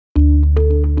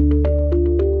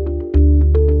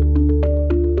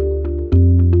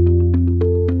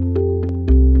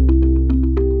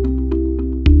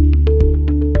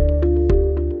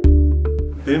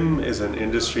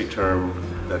industry term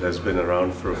that has been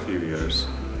around for a few years.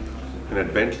 And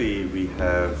at Bentley, we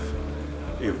have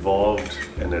evolved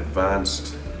and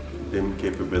advanced BIM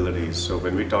capabilities. So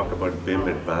when we talk about BIM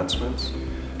advancements,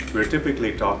 we're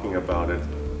typically talking about it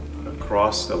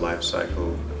across the life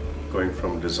cycle, going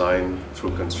from design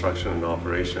through construction and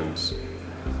operations,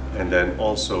 and then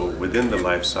also within the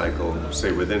life cycle,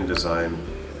 say within design,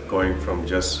 going from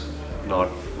just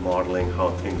not modeling how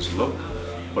things look,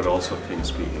 but also things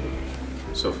behave.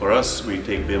 So for us, we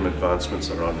take BIM advancements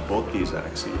around both these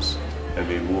axes and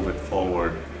we move it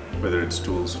forward, whether it's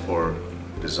tools for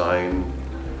design,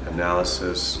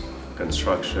 analysis,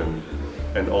 construction,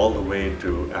 and all the way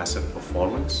to asset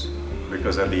performance.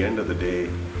 Because at the end of the day,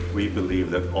 we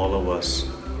believe that all of us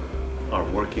are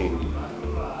working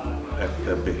at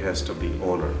the behest of the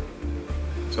owner.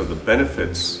 So the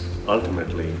benefits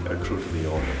ultimately accrue to the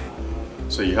owner.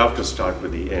 So you have to start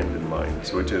with the end in mind,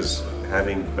 which is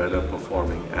having better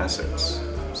performing assets.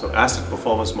 So asset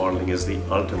performance modeling is the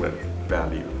ultimate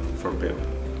value for BIM.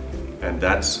 And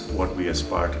that's what we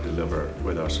aspire to deliver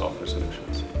with our software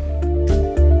solutions.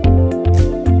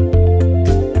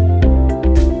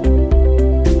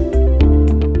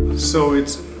 So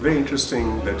it's very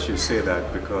interesting that you say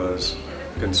that, because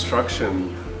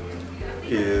construction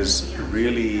is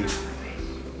really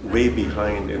way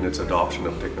behind in its adoption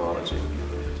of technology.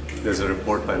 There's a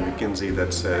report by McKinsey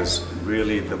that says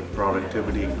really the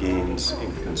productivity gains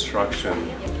in construction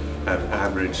have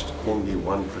averaged only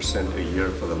 1% a year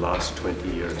for the last 20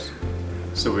 years.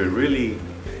 So we're really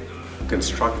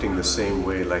constructing the same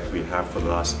way like we have for the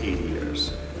last 80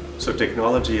 years. So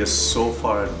technology is so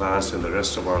far advanced in the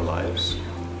rest of our lives,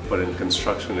 but in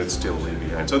construction it's still way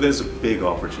behind. So there's a big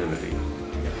opportunity.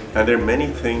 And there are many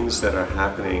things that are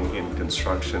happening in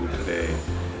construction today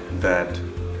that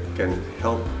can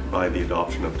help by the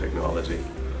adoption of technology.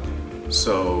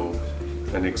 So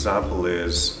an example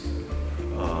is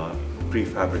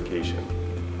prefabrication.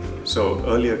 So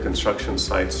earlier construction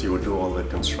sites, you would do all the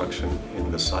construction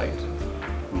in the site.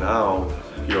 Now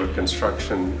your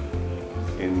construction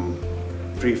in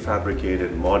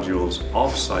prefabricated modules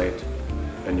off-site,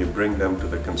 and you bring them to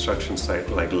the construction site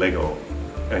like Lego,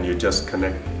 and you just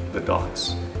connect the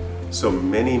dots. So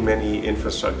many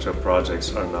infrastructure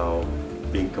projects are now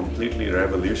being completely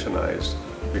revolutionized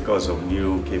because of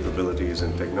new capabilities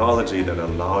and technology that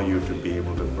allow you to be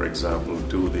able to, for example,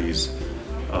 do these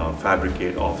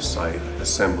fabricate off-site,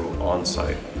 assemble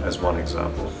on-site, as one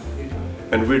example.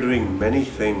 And we're doing many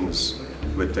things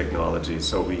with technology.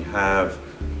 So we have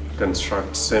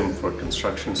Construct Sim for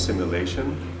construction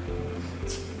simulation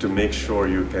to make sure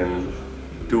you can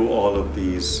do all of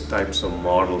these types of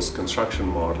models, construction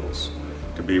models,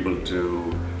 to be able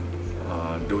to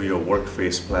do your work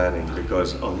phase planning,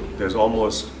 because there's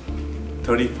almost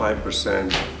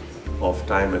 35% of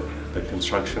time at the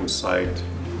construction site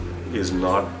is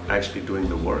not actually doing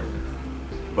the work,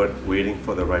 but waiting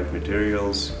for the right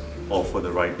materials or for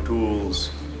the right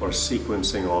tools or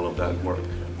sequencing all of that work.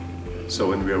 So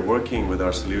when we are working with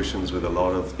our solutions with a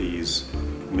lot of these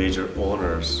major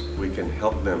owners, we can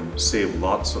help them save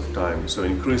lots of time. So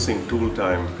increasing tool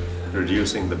time,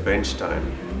 reducing the bench time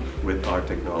with our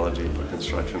technology for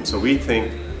construction. So we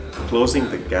think closing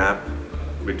the gap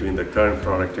between the current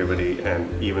productivity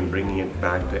and even bringing it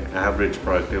back to average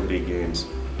productivity gains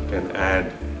can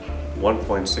add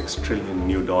 $1.6 trillion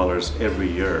new dollars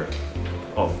every year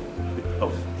of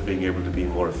being able to be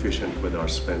more efficient with our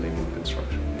spending in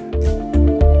construction.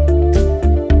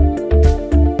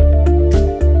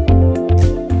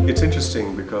 It's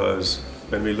interesting because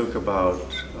when we look about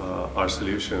our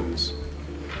solutions,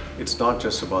 it's not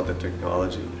just about the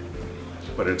technology,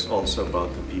 but it's also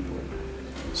about the people.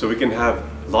 So we can have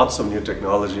lots of new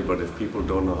technology, but if people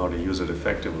don't know how to use it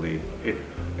effectively, it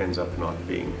ends up not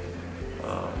being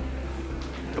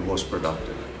the most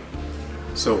productive.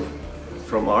 So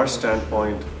from our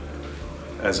standpoint,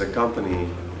 as a company,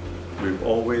 we've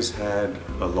always had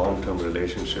a long-term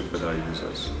relationship with our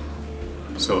users.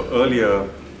 So earlier,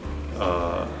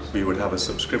 we would have a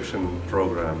subscription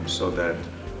program so that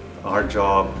our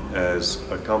job as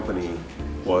a company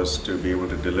was to be able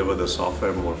to deliver the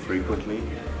software more frequently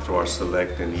through our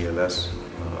Select and ELS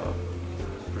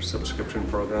subscription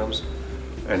programs.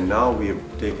 And now we have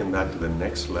taken that to the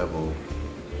next level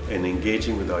in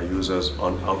engaging with our users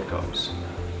on outcomes.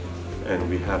 And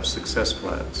we have success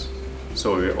plans.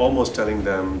 So we're almost telling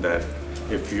them that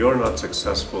if you're not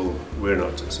successful, we're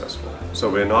not successful. So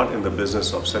we're not in the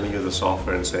business of sending you the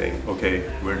software and saying, okay,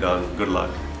 we're done, good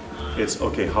luck. It's,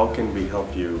 okay, how can we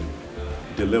help you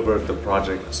deliver the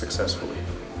project successfully?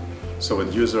 So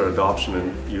with user adoption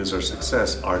and user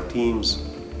success, our teams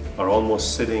are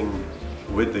almost sitting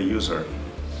with the user,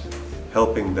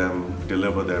 helping them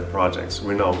deliver their projects.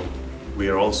 We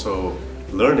are also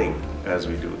learning as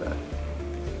we do that.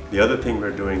 The other thing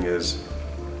we're doing is,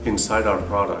 inside our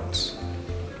products,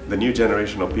 the new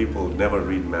generation of people never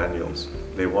read manuals.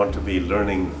 They want to be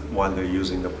learning while they're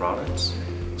using the products.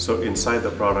 So inside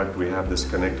the product, we have this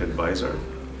connected visor.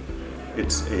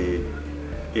 It's a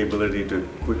ability to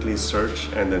quickly search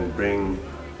and then bring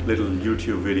little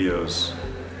YouTube videos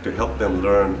to help them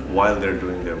learn while they're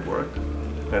doing their work,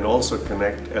 and also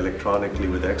connect electronically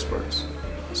with experts.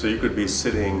 So you could be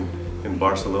sitting in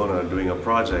Barcelona doing a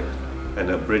project, and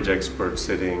a bridge expert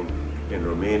sitting in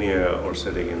Romania or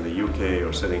sitting in the UK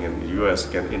or sitting in the US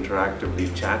can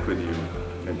interactively chat with you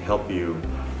and help you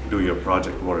do your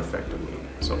project more effectively.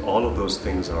 So all of those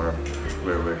things are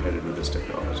where we're headed with this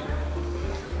technology.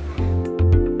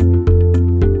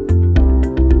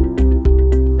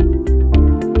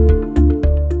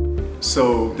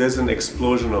 So there's an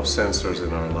explosion of sensors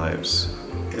in our lives.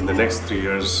 In the next 3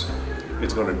 years,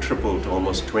 it's going to triple to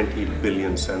almost 20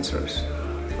 billion sensors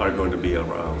are going to be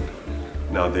around.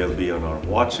 Now they'll be on our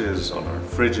watches, on our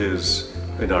fridges,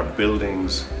 in our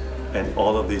buildings, and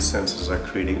all of these sensors are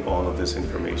creating all of this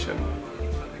information.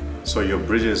 So your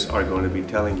bridges are going to be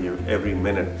telling you every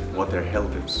minute what their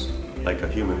health is. Like a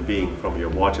human being, from your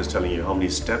watch is telling you how many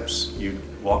steps you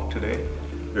walked today,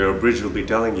 your bridge will be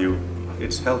telling you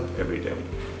its health every day.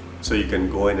 So you can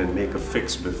go in and make a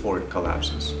fix before it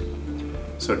collapses.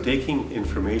 So taking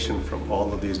information from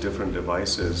all of these different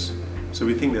devices, so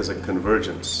we think there's a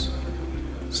convergence.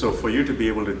 So for you to be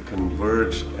able to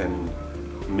converge and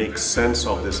make sense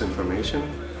of this information,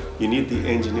 you need the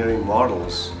engineering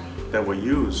models that were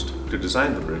used to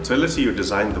design the bridge. So let's say you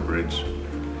designed the bridge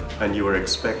and you were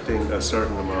expecting a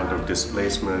certain amount of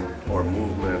displacement or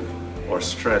movement or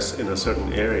stress in a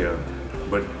certain area,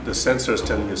 but the sensor is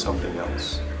telling you something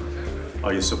else.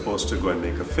 Are you supposed to go and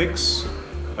make a fix?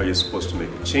 Are you supposed to make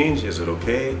a change? Is it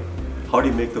okay? How do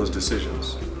you make those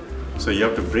decisions? So you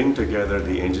have to bring together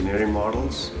the engineering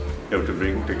models, you have to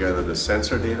bring together the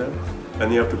sensor data,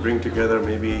 and you have to bring together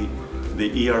maybe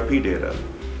the ERP data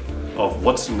of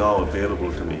what's now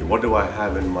available to me. What do I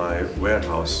have in my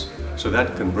warehouse? So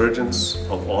that convergence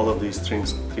of all of these three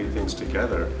things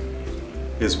together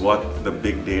is what the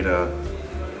big data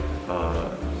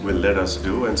will let us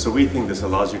do. And so we think this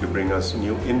allows you to bring us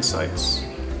new insights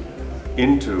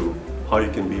into how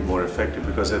you can be more effective,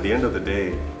 because at the end of the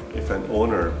day, if an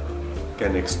owner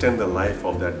can extend the life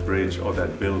of that bridge or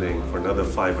that building for another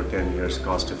 5 or 10 years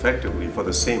cost effectively for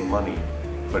the same money,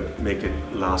 but make it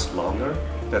last longer,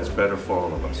 that's better for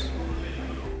all of us.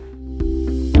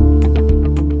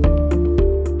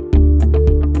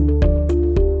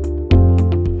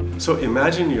 So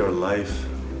imagine your life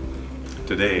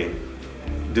today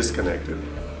disconnected.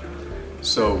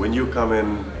 So when you come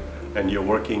in and you're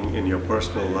working in your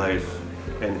personal life,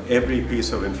 and every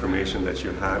piece of information that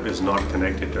you have is not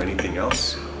connected to anything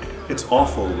else, it's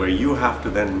awful where you have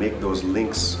to then make those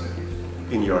links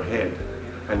in your head,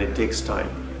 and it takes time.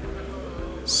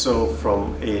 So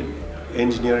from an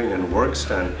engineering and work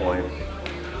standpoint,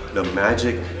 the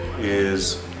magic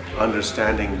is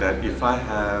understanding that if I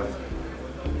have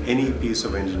any piece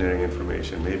of engineering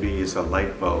information, maybe it's a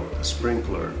light bulb, a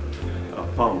sprinkler, a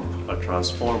pump, a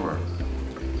transformer,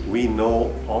 we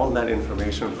know all that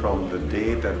information from the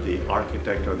day that the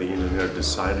architect or the engineer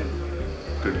decided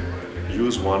to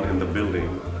use one in the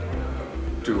building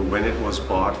to when it was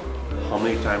bought, how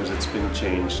many times it's been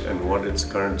changed, and what its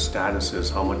current status is,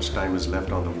 how much time is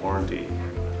left on the warranty.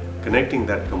 Connecting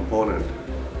that component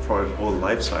for a whole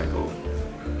life cycle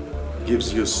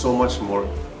gives you so much more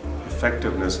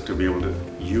effectiveness to be able to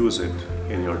use it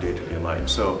in your day-to-day life.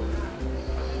 So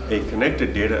a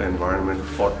connected data environment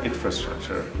for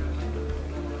infrastructure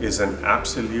is an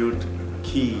absolute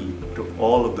key to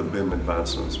all of the BIM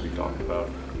advancements we talk about.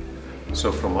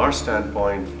 So from our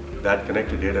standpoint, that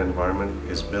connected data environment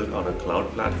is built on a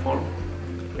cloud platform.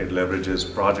 It leverages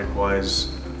ProjectWise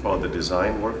for the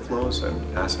design workflows and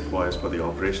AssetWise for the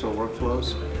operational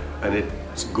workflows. And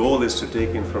its goal is to take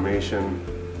information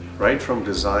right from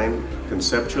design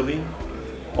conceptually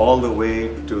all the way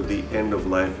to the end of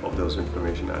life of those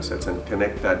information assets and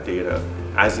connect that data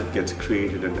as it gets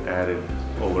created and added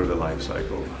over the life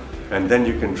cycle. And then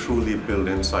you can truly build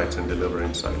insights and deliver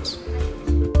insights.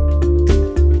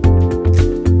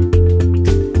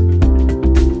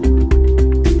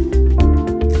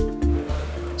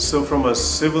 So from a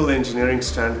civil engineering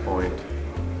standpoint,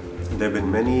 there have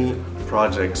been many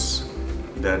projects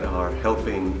that are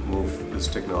helping move this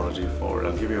technology forward.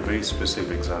 I'll give you a very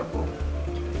specific example.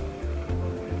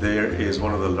 There is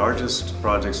one of the largest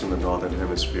projects in the Northern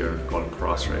Hemisphere called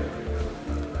Crossrail.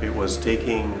 It was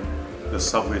taking the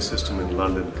subway system in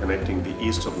London, connecting the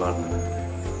east of London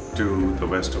to the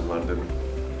west of London,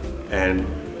 and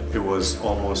it was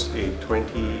almost a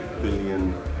 $20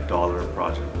 billion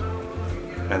project.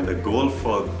 And the goal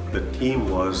for the team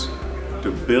was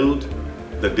to build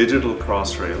the digital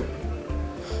crossrail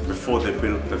before they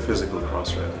built the physical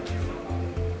crossrail.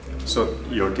 So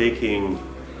you're taking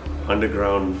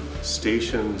underground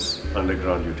stations,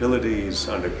 underground utilities,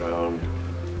 underground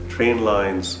train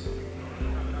lines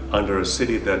under a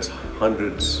city that's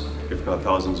hundreds, if not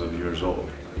thousands of years old.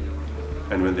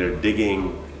 And when they're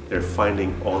digging, they're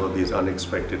finding all of these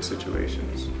unexpected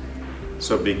situations.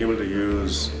 So being able to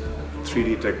use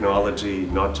 3D technology,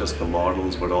 not just the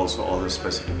models, but also all the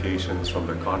specifications from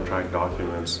the contract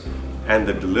documents and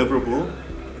the deliverable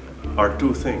are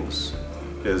two things.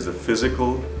 There's the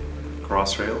physical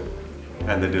crossrail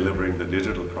and the delivering the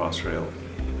digital crossrail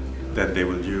that they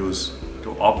will use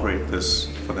to operate this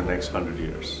for the next 100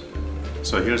 years.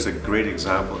 So here's a great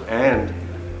example, and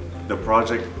the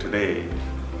project today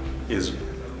is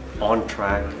on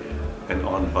track and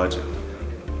on budget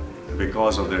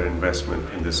because of their investment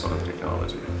in this sort of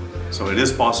technology. So it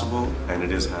is possible and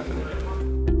it is happening.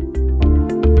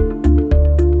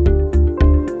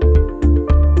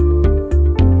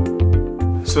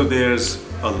 So there's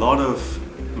a lot of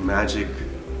magic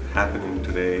happening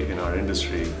today in our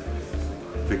industry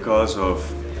because of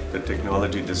the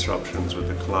technology disruptions with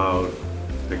the cloud,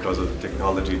 because of the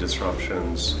technology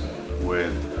disruptions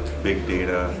with big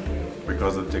data,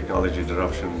 because of the technology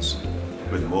disruptions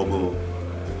with mobile,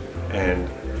 and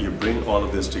you bring all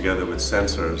of this together with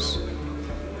sensors,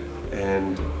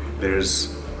 and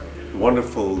there's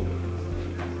wonderful,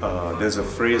 there's a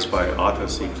phrase by Arthur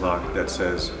C. Clarke that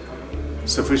says,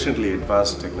 sufficiently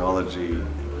advanced technology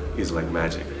is like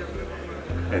magic.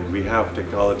 And we have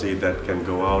technology that can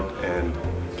go out and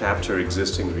capture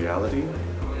existing reality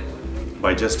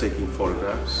by just taking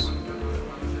photographs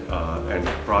and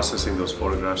processing those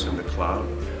photographs in the cloud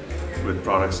with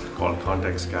products called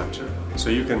context capture. So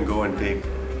you can go and take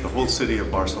the whole city of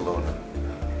Barcelona,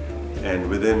 and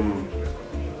within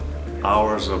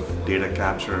hours of data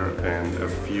capture and a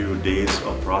few days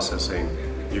of processing,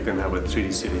 you can have a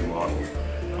 3D city model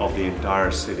of the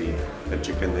entire city that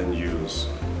you can then use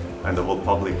and the whole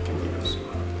public can use.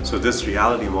 So this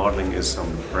reality modeling is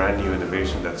some brand new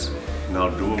innovation that's now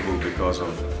doable because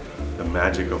of the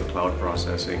magic of cloud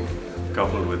processing,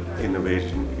 coupled with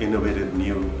innovative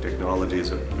new technologies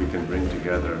that we can bring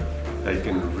together that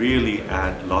can really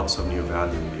add lots of new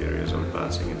value in the areas of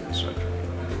advancing infrastructure.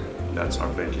 That's our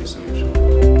Bentley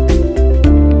solution.